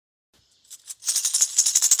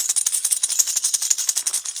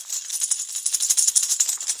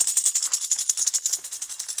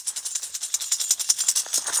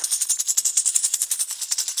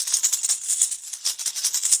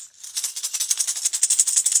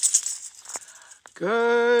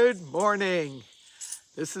Good morning.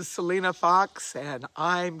 This is Selena Fox, and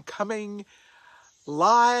I'm coming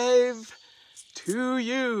live to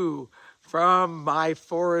you from my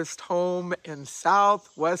forest home in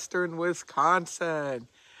southwestern Wisconsin.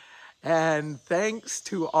 And thanks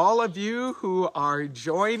to all of you who are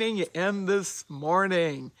joining in this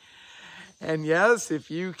morning. And yes,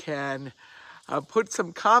 if you can put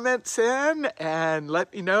some comments in and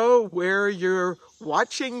let me know where you're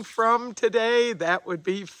watching from today, that would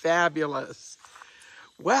be fabulous.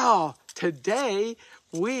 Well, today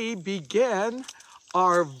we begin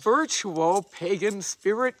our virtual Pagan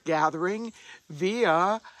Spirit Gathering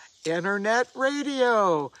via internet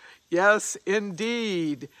radio. Yes,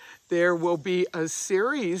 indeed. There will be a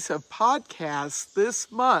series of podcasts this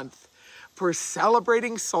month for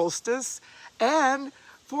celebrating solstice and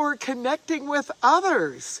for connecting with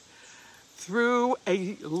others through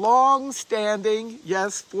a long-standing,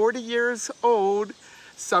 yes, 40 years old,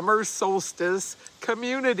 summer solstice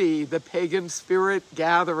community, the Pagan Spirit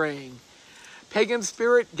Gathering. Pagan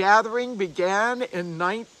Spirit Gathering began in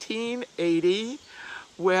 1980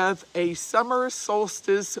 with a summer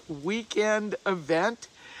solstice weekend event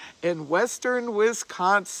in western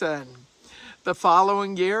Wisconsin. The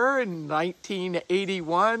following year, in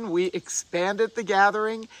 1981, we expanded the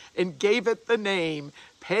gathering and gave it the name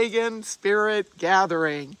Pagan Spirit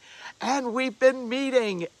Gathering. And we've been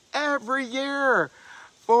meeting every year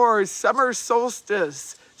for summer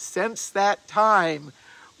solstice since that time.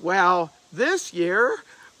 Well, this year,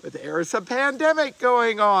 there's a pandemic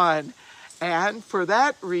going on. And for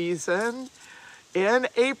that reason, in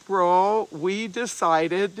April, we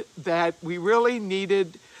decided that we really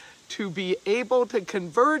needed to be able to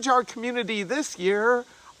converge our community this year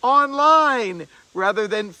online rather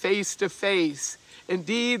than face-to-face.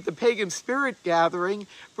 Indeed, the Pagan Spirit Gathering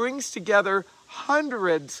brings together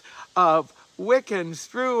hundreds of Wiccans,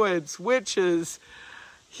 Druids, witches,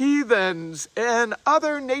 heathens, and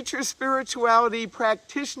other nature spirituality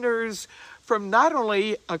practitioners from not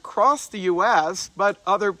only across the U.S., but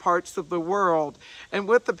other parts of the world. And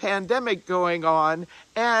with the pandemic going on,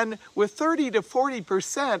 and with 30 to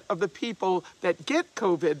 40% of the people that get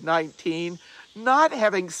COVID-19 not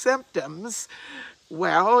having symptoms,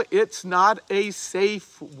 well, it's not a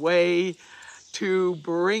safe way to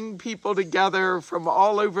bring people together from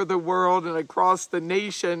all over the world and across the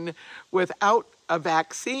nation without a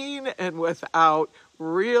vaccine and without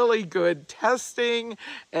really good testing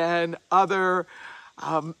and other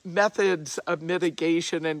methods of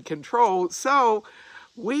mitigation and control. So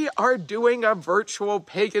we are doing a virtual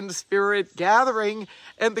Pagan Spirit Gathering.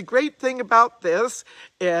 And the great thing about this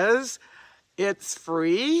is it's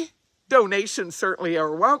free. Donations certainly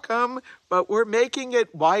are welcome, but we're making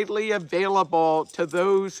it widely available to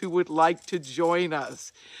those who would like to join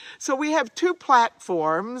us. So we have two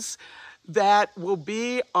platforms that will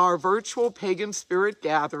be our virtual Pagan Spirit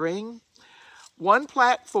Gathering. One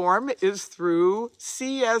platform is through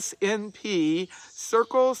CSNP,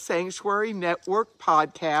 Circle Sanctuary Network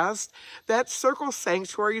Podcast. That's Circle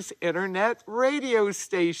Sanctuary's internet radio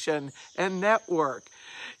station and network.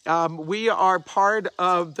 We are part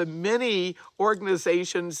of the many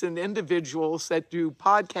organizations and individuals that do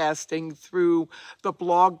podcasting through the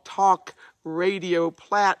Blog Talk radio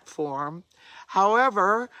platform.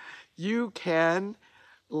 However, you can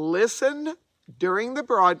listen during the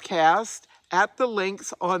broadcast at the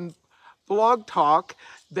links on Blog Talk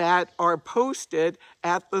that are posted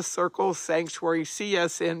at the Circle Sanctuary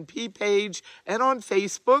CSNP page. And on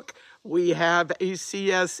Facebook, we have a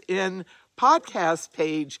CSN podcast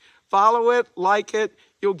page. Follow it, like it.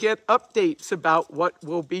 You'll get updates about what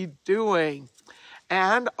we'll be doing.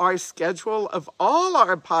 And our schedule of all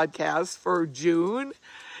our podcasts for June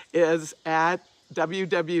is at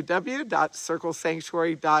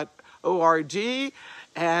www.circlesanctuary.org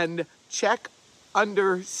and check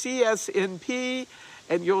under CSNP,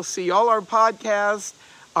 and you'll see all our podcasts,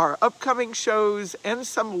 our upcoming shows, and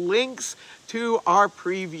some links to our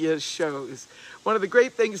previous shows. One of the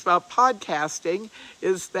great things about podcasting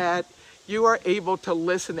is that you are able to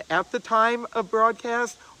listen at the time of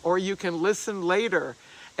broadcast, or you can listen later.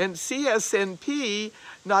 And CSNP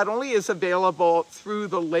not only is available through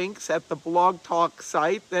the links at the Blog Talk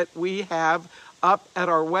site that we have up at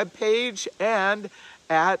our webpage and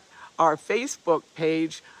at our Facebook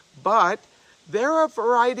page, but there are a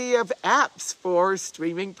variety of apps for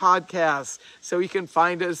streaming podcasts. So you can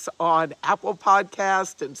find us on Apple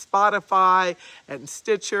Podcast and Spotify and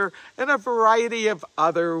Stitcher and a variety of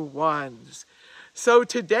other ones. So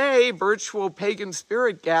today, Virtual Pagan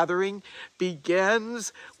Spirit Gathering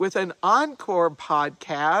begins with an encore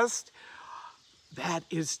podcast that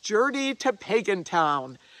is Journey to Pagan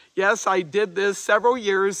Town. Yes, I did this several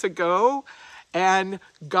years ago and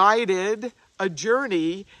guided a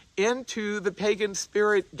journey into the pagan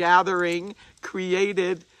spirit gathering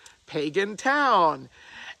created Pagan Town.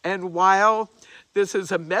 And while this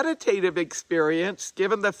is a meditative experience,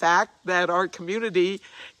 given the fact that our community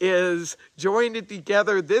is joining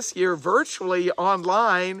together this year virtually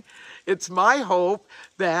online, it's my hope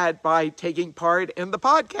that by taking part in the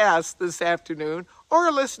podcast this afternoon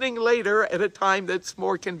or listening later at a time that's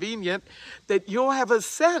more convenient, that you'll have a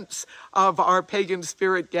sense of our pagan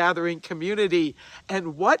spirit gathering community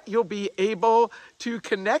and what you'll be able to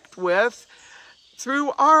connect with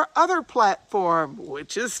through our other platform,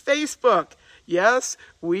 which is Facebook. Yes,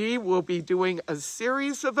 we will be doing a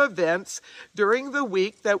series of events during the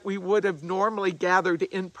week that we would have normally gathered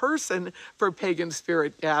in person for Pagan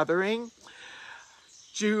Spirit Gathering,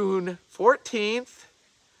 June 14th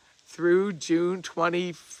through June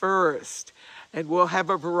 21st. And we'll have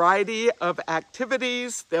a variety of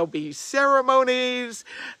activities. There'll be ceremonies.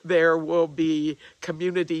 There will be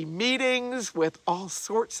community meetings with all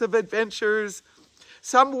sorts of adventures,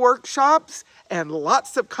 some workshops, and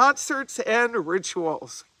lots of concerts and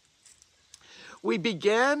rituals. We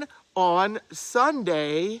begin on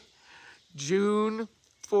Sunday, June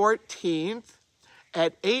 14th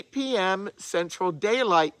at 8 p.m. Central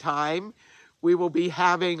Daylight Time. We will be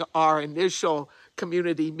having our initial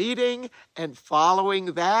community meeting, and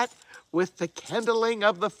following that with the kindling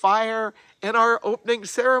of the fire and our opening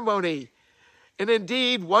ceremony. And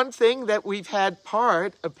indeed, one thing that we've had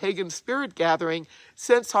part of Pagan Spirit Gathering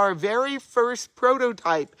since our very first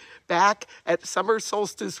prototype back at Summer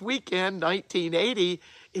Solstice Weekend, 1980,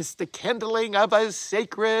 is the kindling of a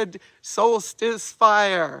sacred solstice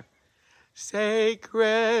fire.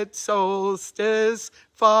 Sacred solstice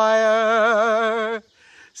fire,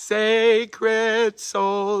 sacred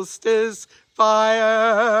solstice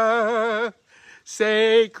fire,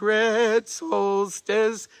 sacred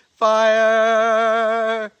solstice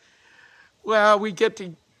fire. Well, we get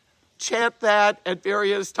to chant that at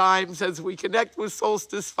various times as we connect with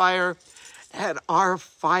solstice fire, and our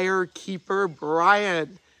fire keeper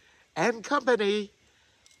Brian and company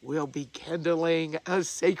will be kindling a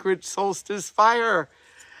sacred solstice fire.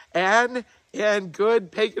 And in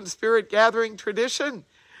good Pagan Spirit Gathering tradition,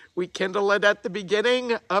 we kindle it at the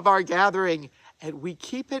beginning of our gathering, and we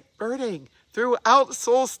keep it burning throughout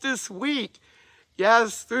Solstice Week.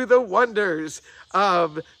 Yes, through the wonders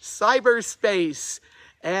of cyberspace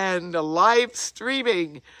and live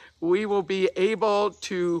streaming, we will be able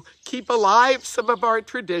to keep alive some of our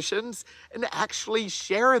traditions and actually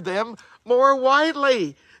share them more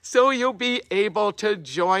widely. So you'll be able to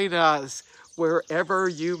join us wherever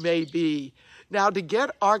you may be. Now, to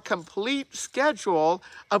get our complete schedule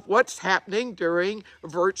of what's happening during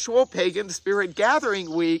virtual Pagan Spirit Gathering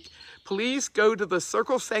Week, please go to the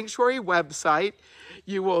Circle Sanctuary website.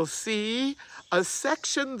 You will see a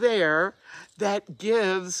section there that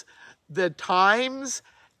gives the times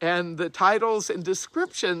and the titles and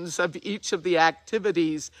descriptions of each of the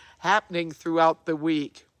activities happening throughout the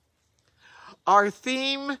week. Our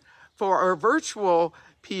theme for our virtual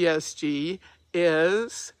PSG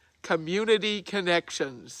is community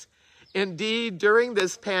connections. Indeed, during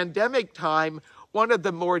this pandemic time, one of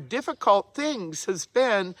the more difficult things has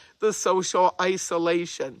been the social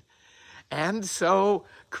isolation. And so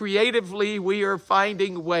creatively, we are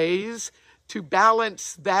finding ways to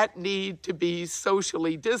balance that need to be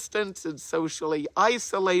socially distanced and socially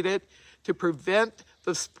isolated to prevent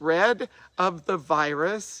the spread of the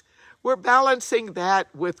virus. We're balancing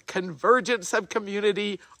that with convergence of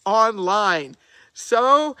community online.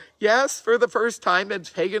 So, yes, for the first time in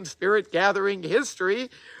Pagan Spirit Gathering history,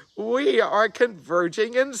 we are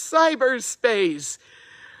converging in cyberspace.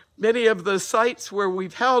 Many of the sites where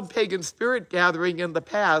we've held Pagan Spirit Gathering in the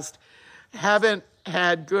past haven't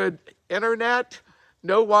had good internet,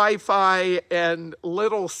 no Wi-Fi, and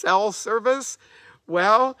little cell service.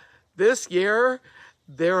 Well, this year,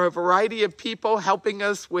 there are a variety of people helping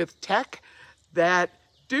us with tech that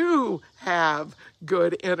do have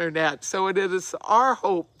good internet. So it is our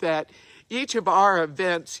hope that each of our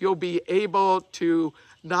events you'll be able to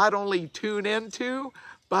not only tune into,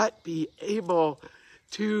 but be able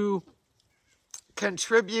to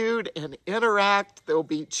contribute and interact. There'll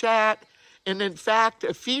be chat. And in fact,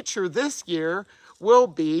 a feature this year will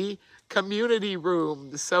be community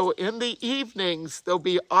rooms. So in the evenings, there'll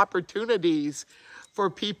be opportunities for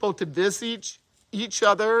people to each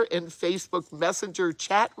other in Facebook Messenger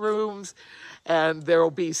chat rooms, and there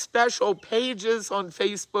will be special pages on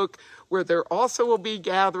Facebook where there also will be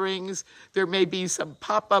gatherings. There may be some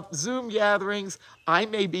pop-up Zoom gatherings. I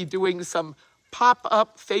may be doing some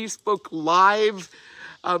pop-up Facebook Live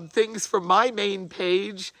things from my main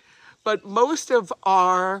page, but most of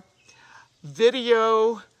our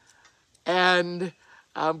video and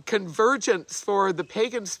convergence for the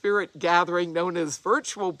Pagan Spirit Gathering, known as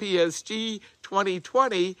Virtual PSG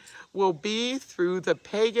 2020, will be through the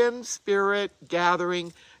Pagan Spirit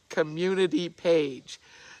Gathering community page.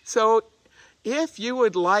 So if you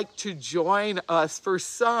would like to join us for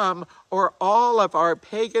some or all of our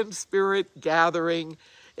Pagan Spirit Gathering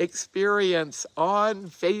experience on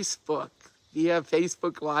Facebook, via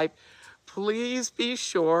Facebook Live, please be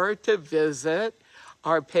sure to visit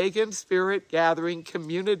our Pagan Spirit Gathering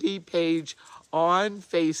community page on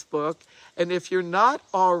Facebook. And if you're not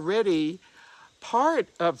already part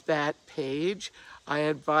of that page, I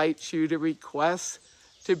invite you to request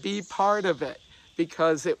to be part of it,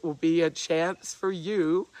 because it will be a chance for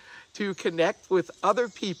you to connect with other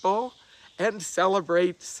people and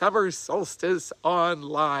celebrate summer solstice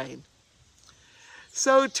online.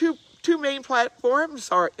 So two main platforms: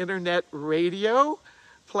 our internet radio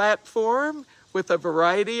platform with a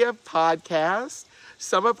variety of podcasts.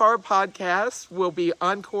 Some of our podcasts will be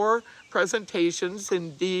encore presentations.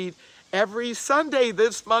 Indeed, every Sunday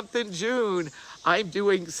this month in June, I'm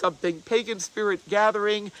doing something Pagan Spirit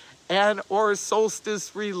Gathering and or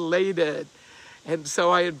solstice related. And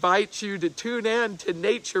so I invite you to tune in to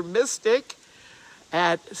Nature Mystic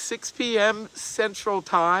at 6 p.m. Central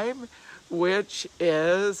Time, which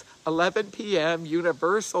is 11 p.m.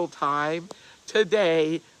 Universal Time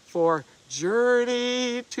today, for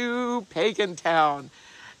Journey to Pagan Town.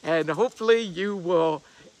 And hopefully you will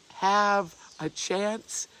have a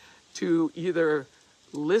chance to either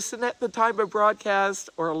listen at the time of broadcast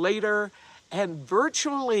or later and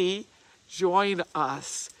virtually join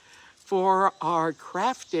us for our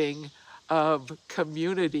crafting of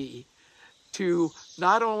community to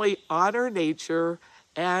not only honor nature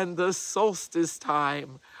and the solstice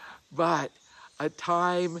time, but a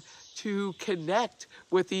time to connect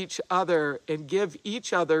with each other and give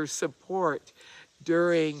each other support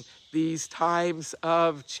during these times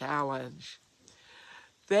of challenge.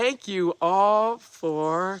 Thank you all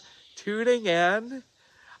for tuning in.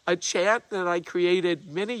 A chant that I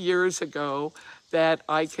created many years ago that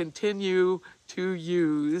I continue to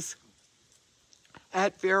use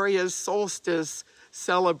at various solstice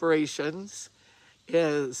celebrations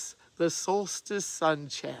is the Solstice Sun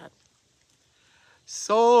chant.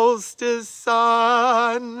 Solstice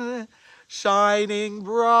sun, shining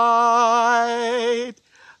bright,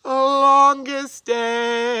 longest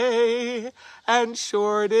day and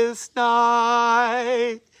shortest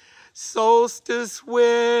night, solstice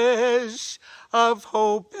wish of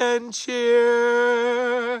hope and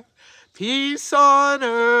cheer, peace on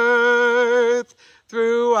earth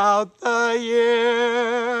throughout the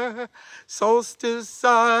year. Solstice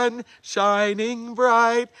sun, shining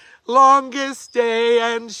bright, longest day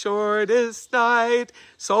and shortest night,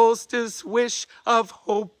 solstice wish of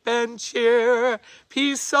hope and cheer,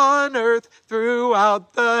 peace on earth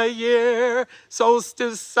throughout the year.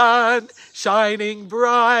 Solstice sun, shining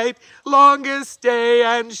bright, longest day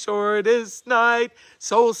and shortest night,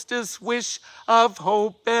 solstice wish of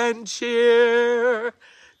hope and cheer,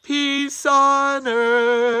 peace on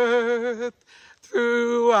earth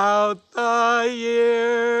throughout the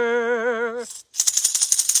year.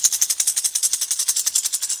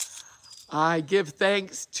 I give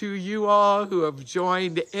thanks to you all who have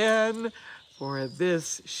joined in for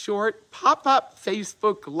this short pop-up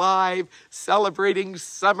Facebook Live celebrating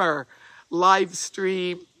summer live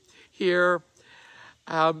stream here.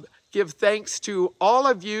 Give thanks to all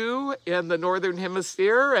of you in the Northern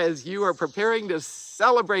Hemisphere as you are preparing to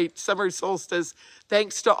celebrate summer solstice.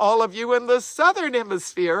 Thanks to all of you in the Southern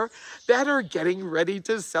Hemisphere that are getting ready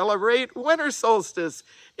to celebrate winter solstice.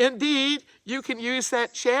 Indeed, you can use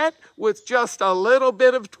that chant with just a little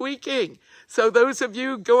bit of tweaking. So those of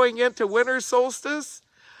you going into winter solstice,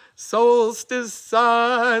 solstice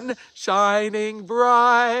sun, shining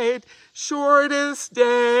bright, shortest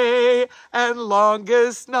day and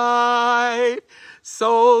longest night,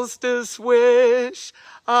 solstice wish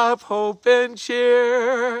of hope and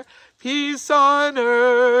cheer, peace on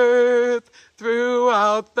earth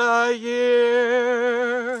throughout the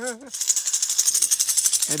year.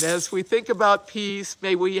 And as we think about peace,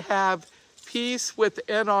 may we have peace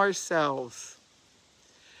within ourselves,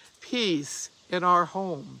 peace in our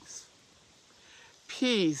homes,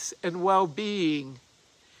 peace and well-being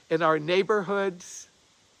in our neighborhoods,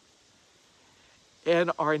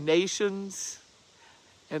 in our nations,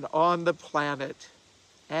 and on the planet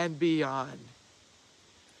and beyond.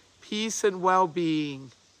 Peace and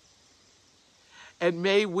well-being. And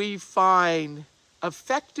may we find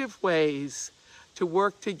effective ways to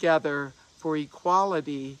work together for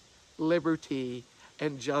equality, liberty,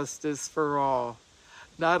 and justice for all,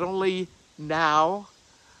 not only now,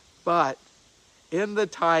 but in the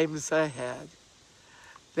times ahead.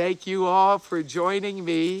 Thank you all for joining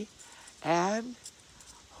me, and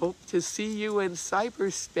hope to see you in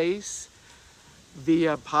cyberspace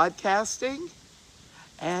via podcasting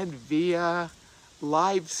and via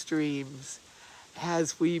live streams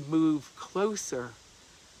as we move closer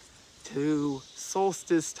to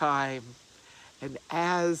solstice time and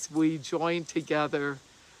as we join together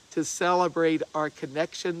to celebrate our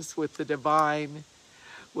connections with the divine,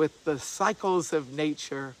 with the cycles of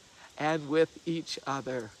nature, and with each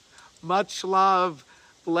other. Much love.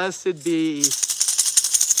 Blessed be.